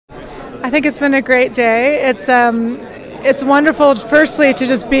I think it's been a great day. It's wonderful, firstly, to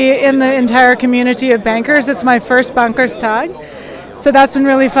just be in the entire community of bankers. It's my first Bankers Tag, so that's been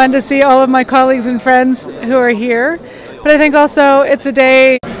really fun to see all of my colleagues and friends who are here. But I think also it's a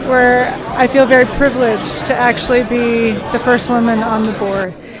day where I feel very privileged to actually be the first woman on the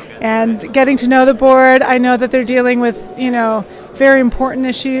board. And getting to know the board, I know that they're dealing with, very important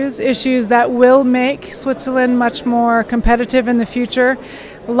issues that will make Switzerland much more competitive in the future.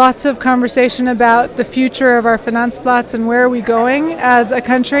 Lots of conversation about the future of our Finanzplatz and where are we going as a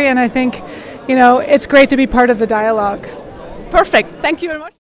country, and I think, it's great to be part of the dialogue. Perfect. Thank you very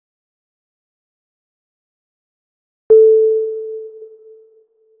much.